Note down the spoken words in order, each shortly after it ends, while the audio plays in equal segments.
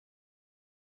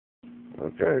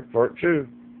Okay, part 2.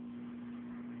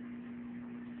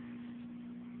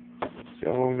 See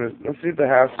how long this, let's see the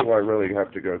hassle I really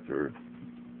have to go through.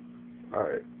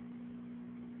 Alright.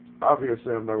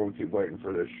 Obviously, I'm not going to keep waiting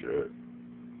for this shit.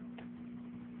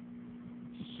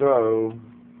 So,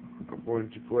 I'm going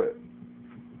to quit.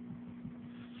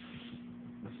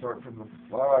 Let's start from the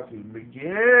fucking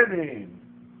beginning.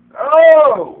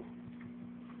 Oh!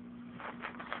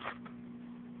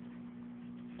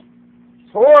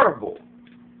 It's horrible.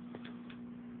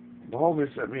 My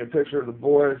homie sent me a picture of the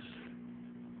boys.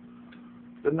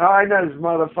 The Niners,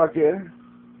 motherfucker.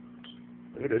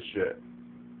 Look at this shit.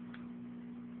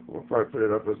 We'll probably put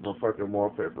it up as my fucking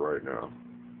wallpaper right now.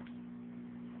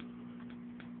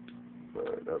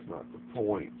 But that's not the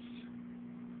point.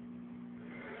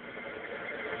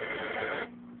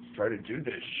 Let's try to do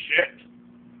this shit.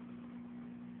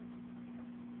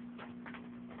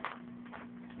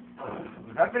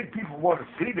 I think people want to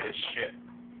see this shit.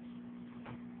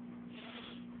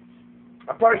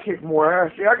 I probably kick more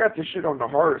ass. See, I got this shit on the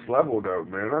hardest level, though,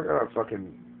 man. I gotta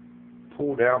fucking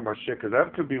pull down my shit, because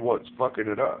that could be what's fucking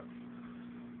it up.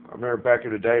 I remember back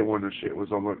in the day when the shit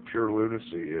was on like pure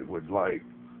lunacy, it wouldn't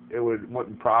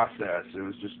process. It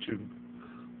was just too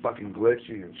fucking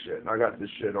glitchy and shit. And I got this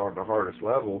shit on the hardest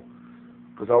level,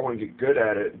 because I want to get good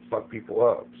at it and fuck people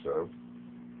up, so.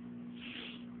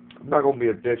 I'm not going to be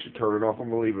a bitch and turn it off. I'm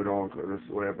going to leave it on, because this is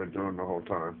the way I've been doing the whole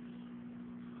time.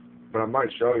 But I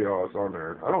might show y'all it's on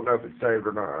there. I don't know if it's saved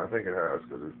or not. I think it has,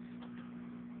 because it's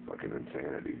fucking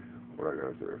insanity what I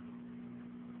go through.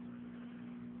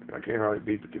 I can't hardly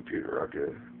beat the computer. I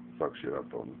could fuck shit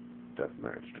up on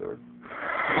deathmatch too.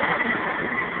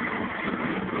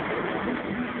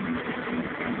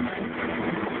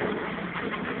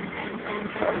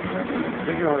 I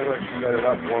think you only let you set it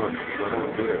up once, so I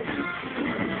don't do it.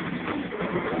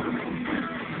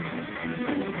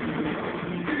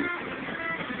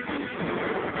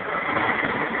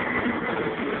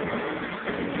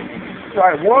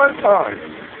 Try it one time.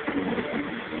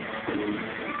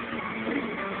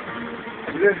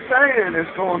 It's saying it's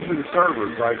going to the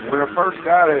servers. Like, when I first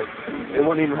got it, it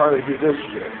wouldn't even hardly do this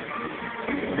shit.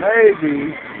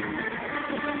 Maybe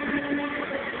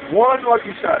one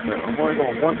lucky shot now. I'm only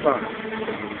going one time.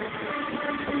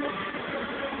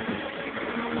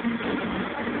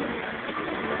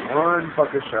 One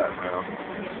fucking shot now.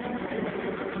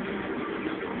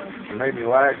 It made me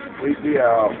lag completely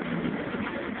out.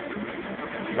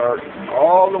 Start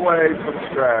all the way from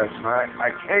scratch. And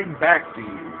I came back to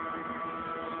you.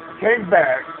 Came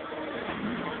back,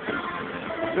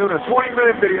 doing a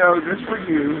 20-minute video just for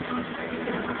you,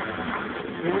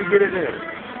 and we get it in.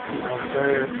 You know what I'm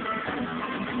saying?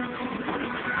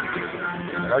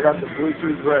 I got the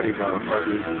Bluetooth ready,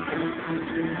 motherfuckers.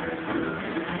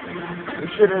 This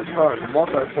shit is fun. The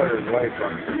multiplayer is way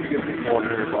fun. You get people on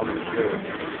here about this shit.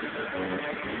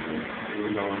 You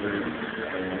know what I mean?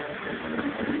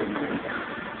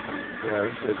 Yeah,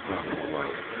 this shit's fun.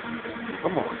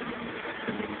 Come on.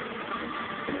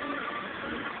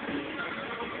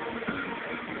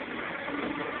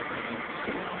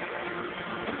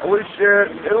 Holy shit,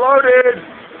 it loaded!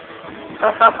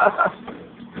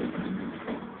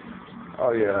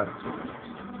 Oh yeah.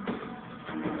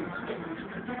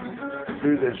 Do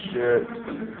this shit.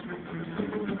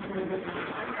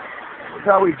 That's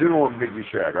how we do on Biggie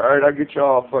Shack, alright? I get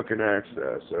y'all fucking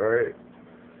access, alright?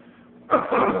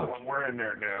 We're in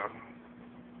there now.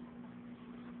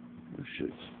 This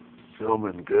shit's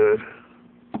filming good.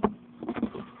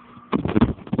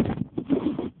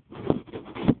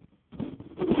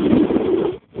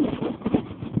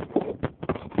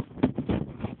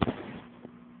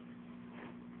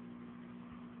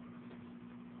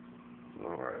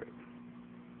 Alright.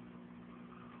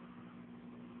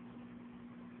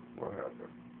 What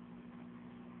happened?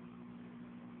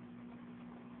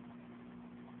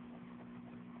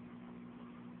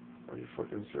 Are you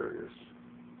fucking serious?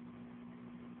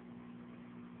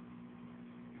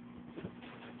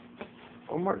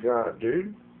 Oh my god,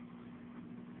 dude.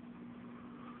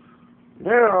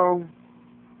 Now,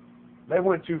 they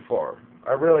went too far.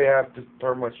 I really have to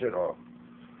turn my shit off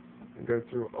and go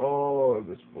through all of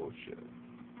this bullshit.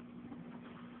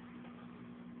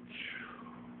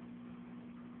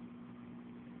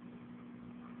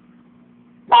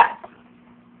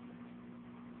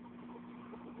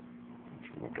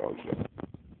 My dog's up.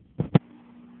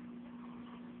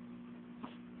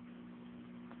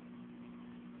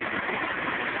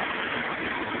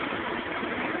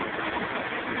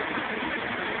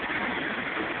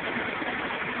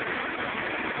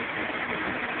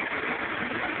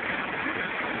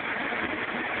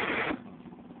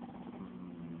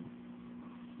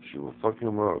 She will fuck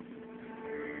him up.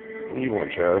 What do you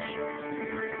want, Chaz?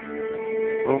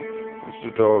 Oh, it's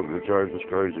the dog that drives us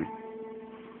crazy.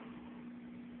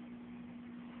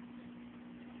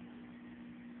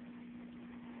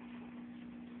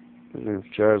 His name's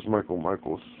Chaz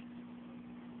Michaels.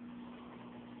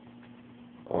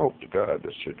 I hope to God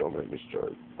this shit don't make me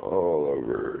start all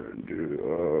over and do.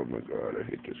 Oh my God, I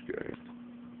hate this game.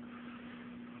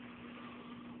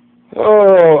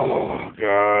 Oh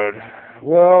God.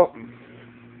 Well,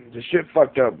 the shit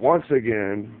fucked up once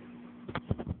again.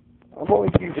 I'm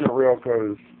only keeping it real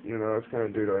because, you know, that's kind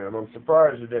of dude I am. I'm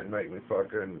surprised it didn't make me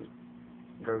fucking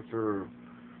go through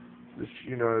this,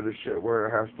 you know, the shit where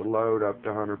it has to load up to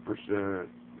 100%. And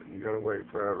you gotta wait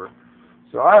forever.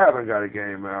 So I haven't got a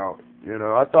game out. You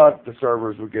know, I thought the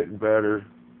servers were getting better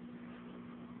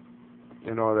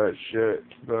and all that shit,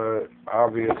 but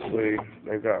obviously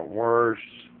they got worse.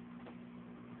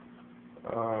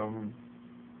 I'm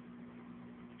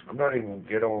not even gonna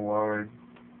get online.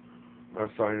 I'm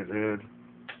signing in.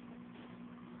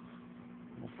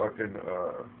 We'll fucking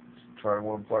try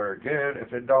one player again.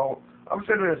 If it don't, I'm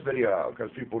sending this video out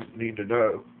because people need to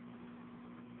know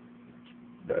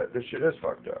that this shit is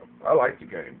fucked up. I like the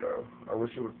game though. I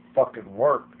wish it would fucking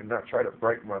work and not try to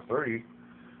break my 3.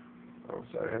 I'm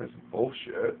saying it's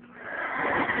bullshit.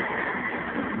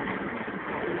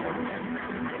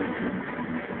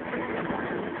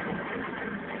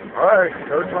 Alright,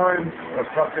 go find a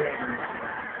fucking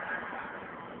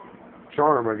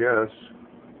charm, I guess.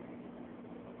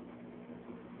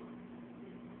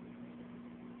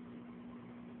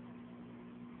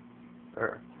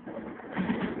 There.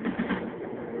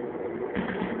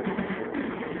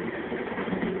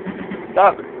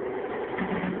 Stop it.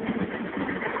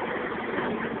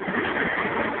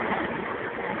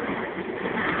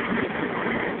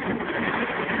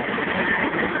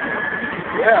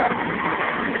 Yeah.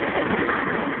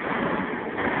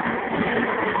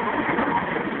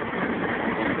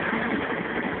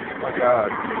 My God.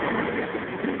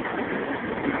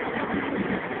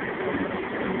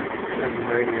 That's a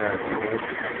maniac.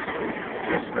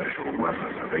 Special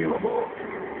weapon available.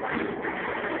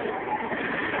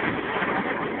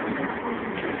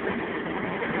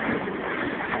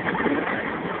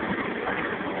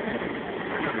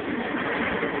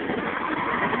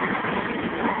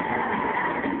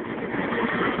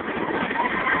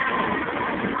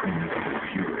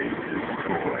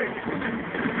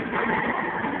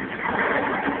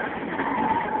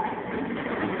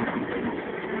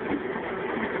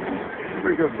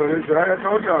 Pretty good footage, right? I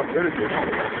told you I'm good at this.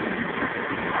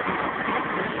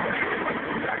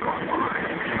 Back online.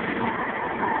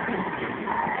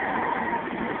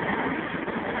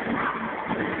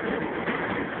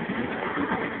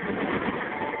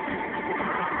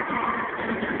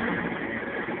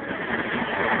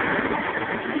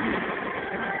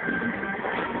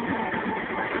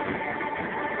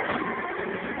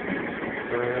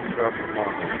 Let's drop them off.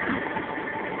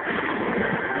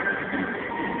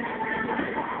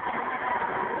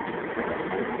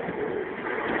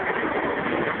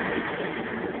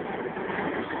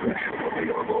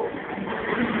 Available.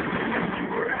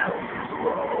 Your health is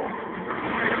low.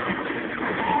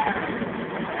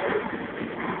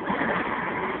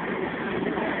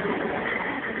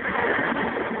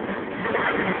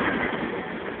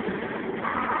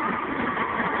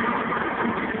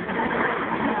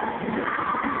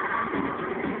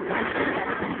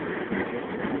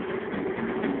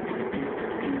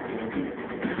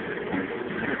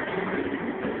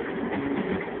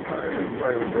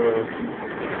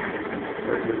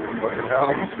 Fucking hell.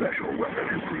 Special weapon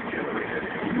is regenerated.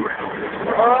 Your health is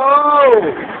low. Oh!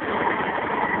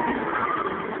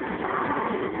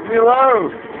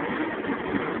 Reload!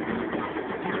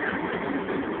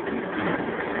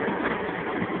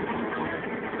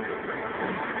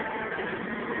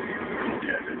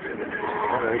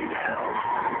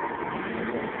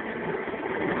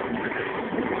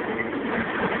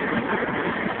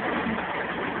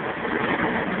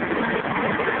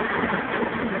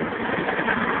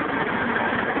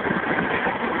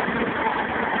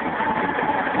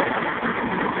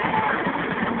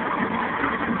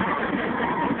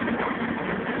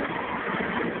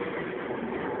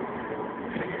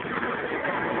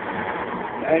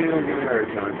 I ain't gonna give it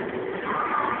every time.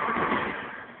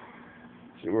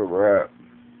 See where we're at.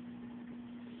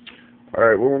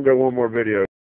 Alright, we're gonna go one more video.